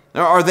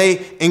 Are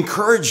they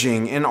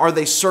encouraging and are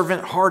they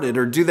servant-hearted,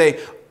 or do they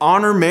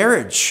honor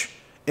marriage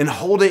and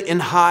hold it in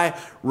high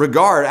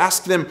regard?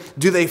 Ask them,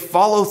 do they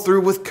follow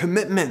through with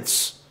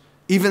commitments,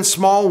 even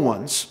small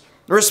ones,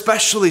 or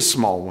especially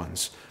small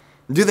ones?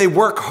 Do they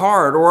work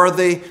hard, or are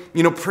they,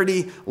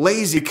 pretty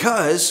lazy?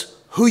 Because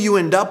who you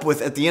end up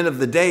with at the end of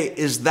the day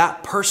is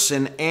that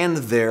person and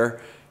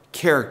their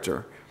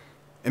character.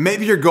 And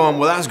maybe you're going,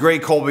 well, that's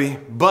great, Colby,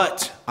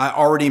 but I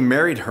already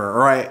married her,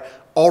 or I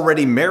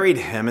already married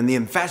him, and the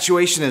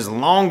infatuation is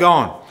long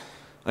gone.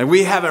 Like,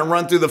 we haven't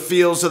run through the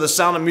fields to the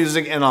sound of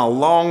music in a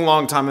long,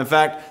 long time. In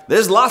fact,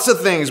 there's lots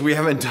of things we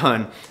haven't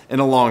done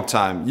in a long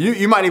time.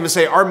 You might even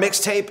say our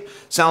mixtape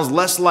sounds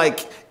less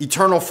like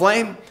Eternal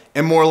Flame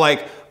and more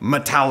like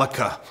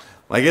Metallica.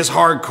 Like, it's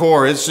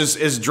hardcore.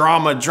 It's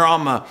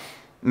drama.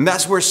 And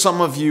that's where some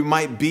of you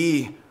might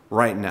be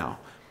right now.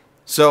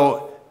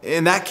 So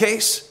in that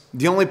case,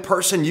 the only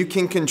person you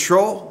can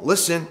control,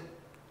 listen,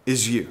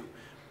 is you.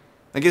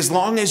 Like, as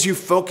long as you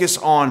focus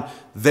on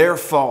their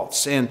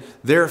faults and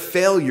their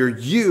failure,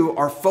 you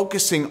are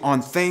focusing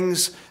on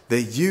things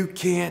that you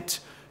can't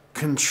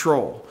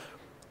control.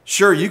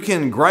 Sure, you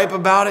can gripe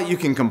about it, you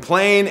can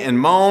complain and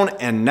moan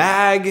and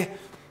nag,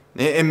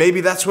 and maybe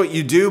that's what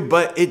you do,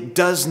 but it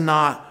does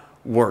not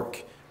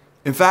work.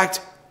 In fact,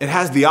 it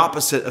has the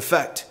opposite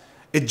effect.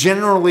 It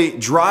generally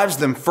drives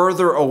them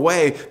further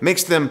away,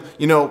 makes them,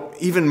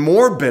 even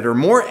more bitter,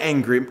 more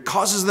angry,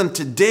 causes them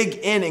to dig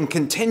in and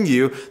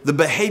continue the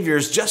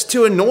behaviors just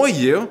to annoy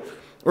you,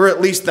 or at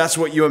least that's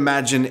what you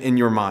imagine in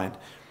your mind.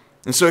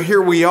 And so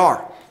here we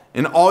are,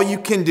 and all you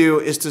can do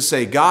is to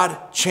say,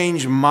 God,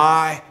 change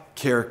my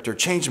character,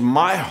 change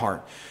my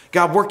heart.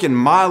 God, work in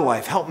my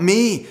life. Help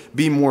me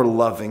be more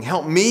loving.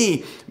 Help me,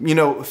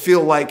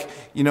 feel like,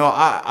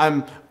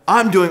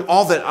 I'm doing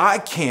all that I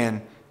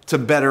can to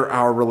better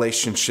our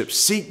relationship.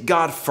 Seek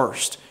God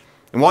first.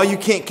 And while you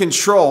can't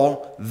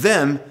control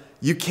them,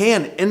 you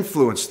can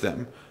influence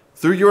them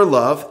through your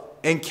love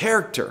and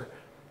character.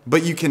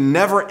 But you can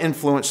never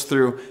influence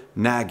through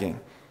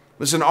nagging.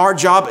 Listen, our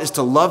job is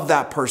to love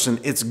that person.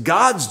 It's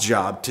God's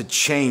job to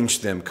change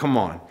them. Come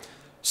on.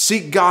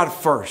 Seek God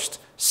first.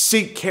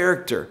 Seek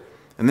character.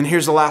 And then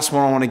here's the last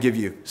one I want to give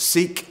you.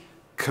 Seek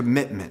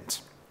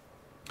commitment.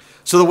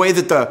 So the way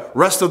that the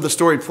rest of the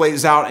story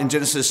plays out in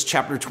Genesis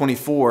chapter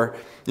 24,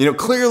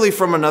 clearly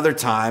from another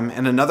time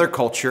and another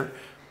culture,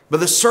 but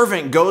the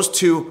servant goes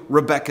to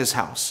Rebekah's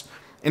house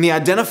and he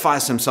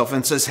identifies himself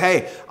and says,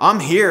 hey, I'm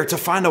here to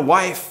find a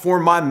wife for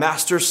my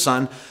master's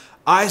son,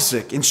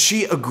 Isaac. And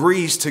she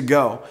agrees to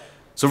go.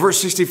 So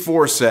verse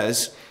 64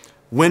 says,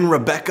 when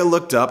Rebekah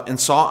looked up and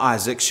saw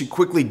Isaac, she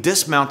quickly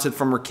dismounted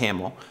from her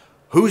camel.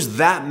 Who's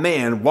that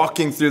man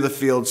walking through the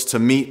fields to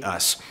meet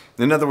us?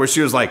 In other words,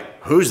 she was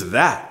like, who's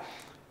that?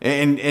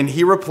 And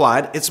he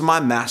replied, it's my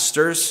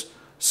master's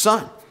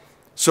son.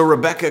 So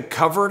Rebekah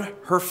covered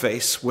her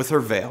face with her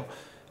veil.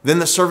 Then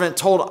the servant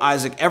told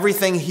Isaac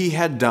everything he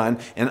had done,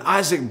 and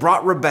Isaac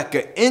brought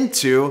Rebekah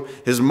into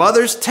his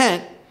mother's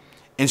tent,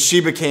 and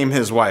she became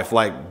his wife.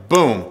 Like,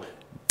 boom,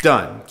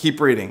 done. Keep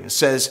reading. It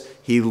says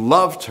he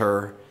loved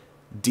her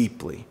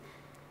deeply.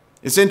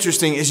 It's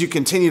interesting, as you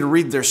continue to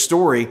read their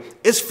story,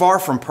 it's far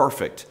from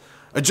perfect.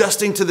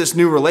 Adjusting to this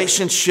new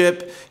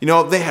relationship,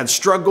 they had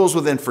struggles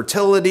with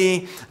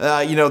infertility.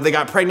 They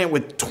got pregnant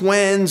with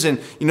twins, and,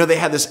 they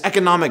had this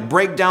economic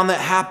breakdown that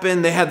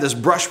happened. They had this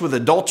brush with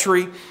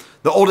adultery.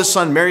 The oldest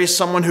son marries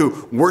someone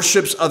who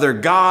worships other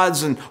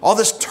gods, and all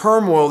this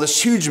turmoil,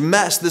 this huge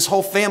mess, this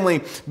whole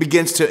family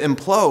begins to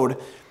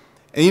implode.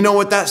 And you know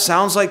what that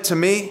sounds like to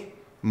me?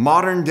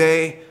 Modern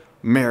day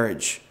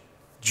marriage,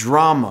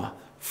 drama,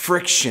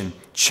 friction,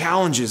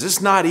 challenges.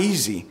 It's not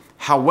easy.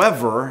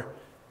 However,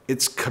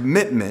 it's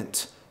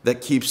commitment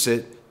that keeps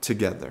it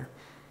together.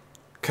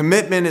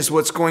 Commitment is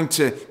what's going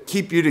to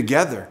keep you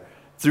together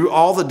through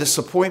all the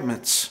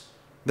disappointments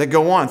that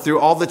go on, through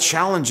all the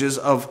challenges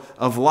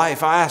of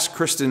life. I asked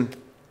Kristen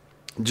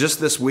just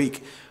this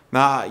week,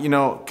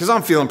 because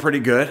I'm feeling pretty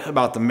good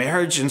about the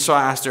marriage. And so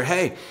I asked her,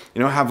 hey,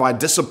 have I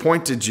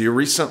disappointed you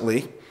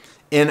recently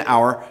in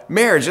our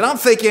marriage? And I'm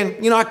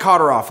thinking, I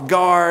caught her off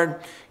guard.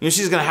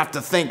 She's going to have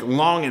to think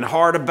long and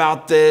hard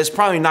about this.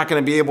 Probably not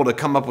going to be able to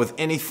come up with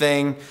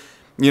anything,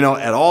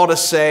 at all to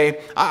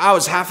say. I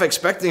was half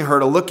expecting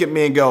her to look at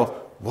me and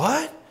go,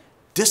 what?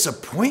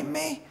 Disappoint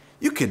me?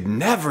 You could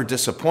never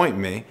disappoint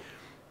me.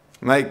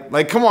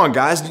 Like, come on,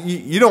 guys.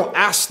 You don't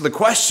ask the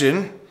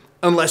question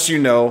unless you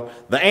know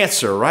the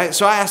answer, right?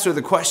 So I asked her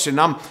the question.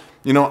 I'm,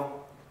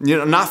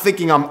 not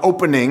thinking I'm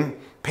opening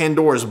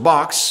Pandora's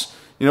box,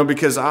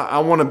 because I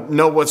want to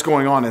know what's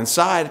going on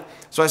inside.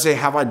 So I say,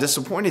 have I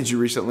disappointed you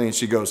recently? And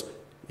she goes,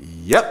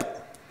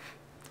 yep.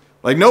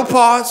 Like no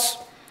pause,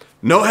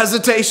 no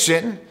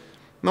hesitation. And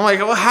I'm like,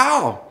 well,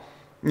 how?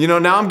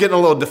 Now I'm getting a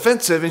little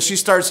defensive, and she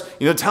starts,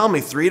 telling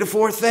me 3 to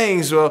 4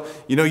 things. Well,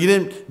 you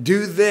didn't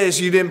do this.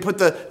 You didn't put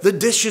the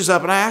dishes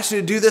up, and I asked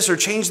you to do this or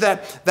change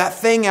that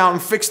thing out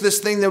and fix this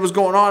thing that was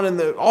going on,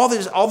 and all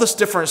this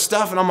different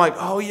stuff. And I'm like,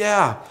 oh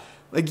yeah,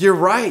 like you're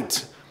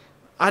right.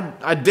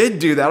 I did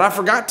do that. I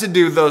forgot to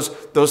do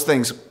those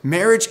things.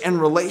 Marriage and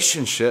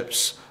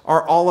relationships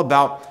are all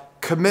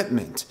about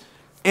commitment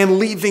and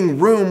leaving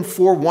room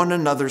for one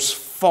another's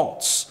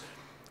faults.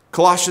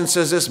 Colossians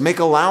says this, make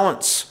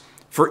allowance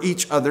for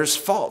each other's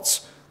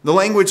faults. The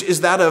language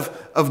is that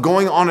of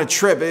going on a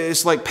trip.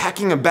 It's like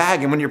packing a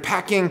bag. And when you're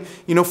packing,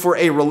 for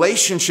a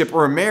relationship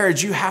or a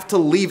marriage, you have to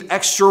leave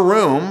extra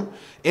room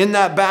in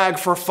that bag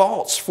for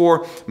faults,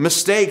 for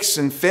mistakes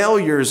and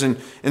failures and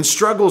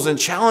struggles and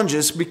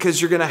challenges,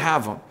 because you're going to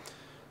have them.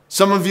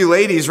 Some of you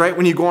ladies, right,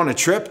 when you go on a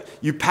trip,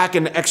 you pack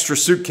an extra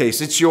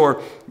suitcase. It's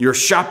your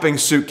shopping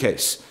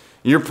suitcase.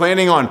 You're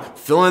planning on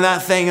filling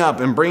that thing up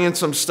and bringing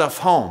some stuff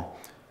home.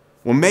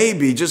 Well,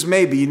 maybe, just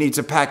maybe, you need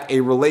to pack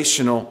a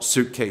relational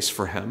suitcase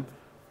for him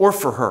or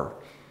for her,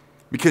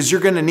 because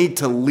you're going to need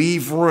to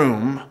leave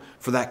room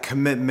for that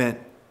commitment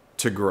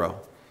to grow.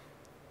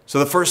 So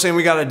the first thing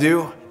we got to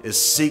do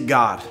is seek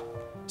God.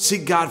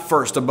 Seek God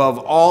first above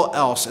all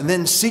else, and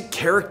then seek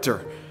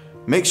character.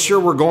 Make sure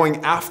we're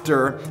going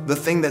after the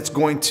thing that's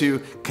going to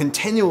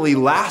continually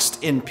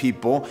last in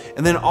people,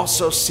 and then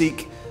also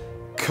seek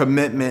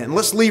commitment. And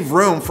let's leave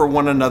room for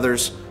one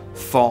another's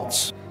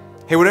faults.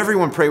 Hey, would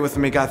everyone pray with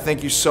me? God,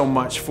 thank you so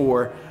much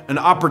for an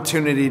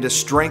opportunity to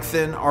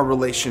strengthen our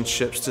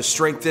relationships, to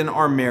strengthen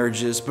our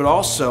marriages, but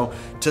also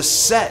to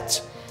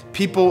set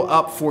people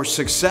up for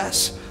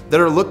success that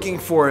are looking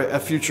for a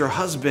future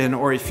husband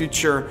or a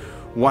future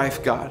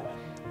wife, God.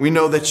 We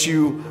know that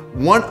you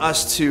want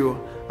us to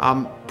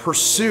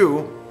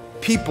pursue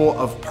people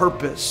of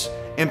purpose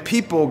and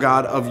people,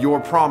 God, of your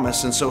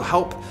promise. And so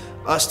help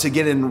us to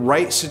get in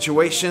right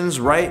situations,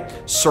 right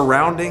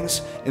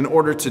surroundings in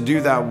order to do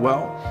that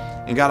well.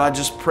 And God, I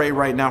just pray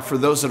right now for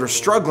those that are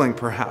struggling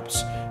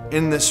perhaps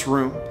in this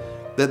room,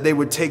 that they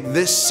would take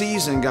this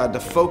season, God, to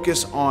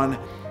focus on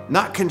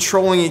not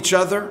controlling each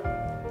other,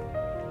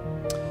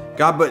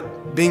 God,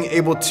 but being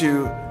able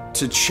to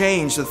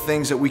change the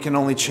things that we can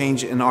only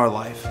change in our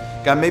life.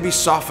 God, maybe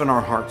soften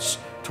our hearts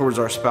towards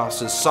our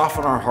spouses,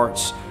 soften our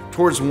hearts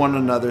towards one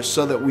another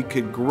so that we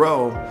could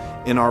grow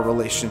in our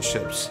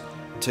relationships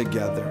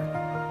together.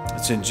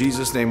 It's in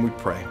Jesus' name we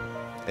pray.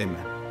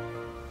 Amen.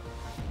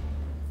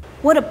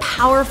 What a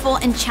powerful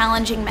and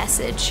challenging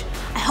message.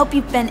 I hope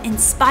you've been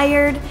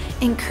inspired,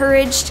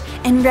 encouraged,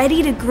 and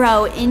ready to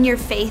grow in your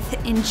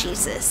faith in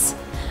Jesus.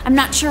 I'm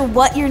not sure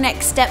what your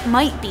next step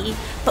might be,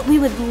 but we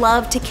would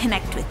love to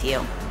connect with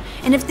you.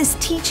 And if this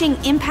teaching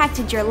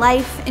impacted your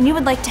life and you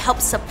would like to help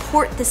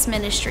support this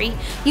ministry,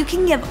 you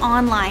can give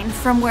online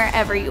from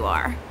wherever you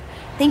are.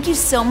 Thank you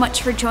so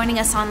much for joining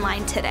us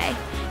online today.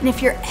 And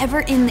if you're ever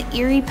in the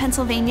Erie,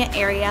 Pennsylvania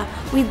area,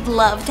 we'd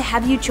love to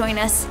have you join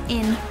us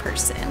in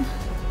person.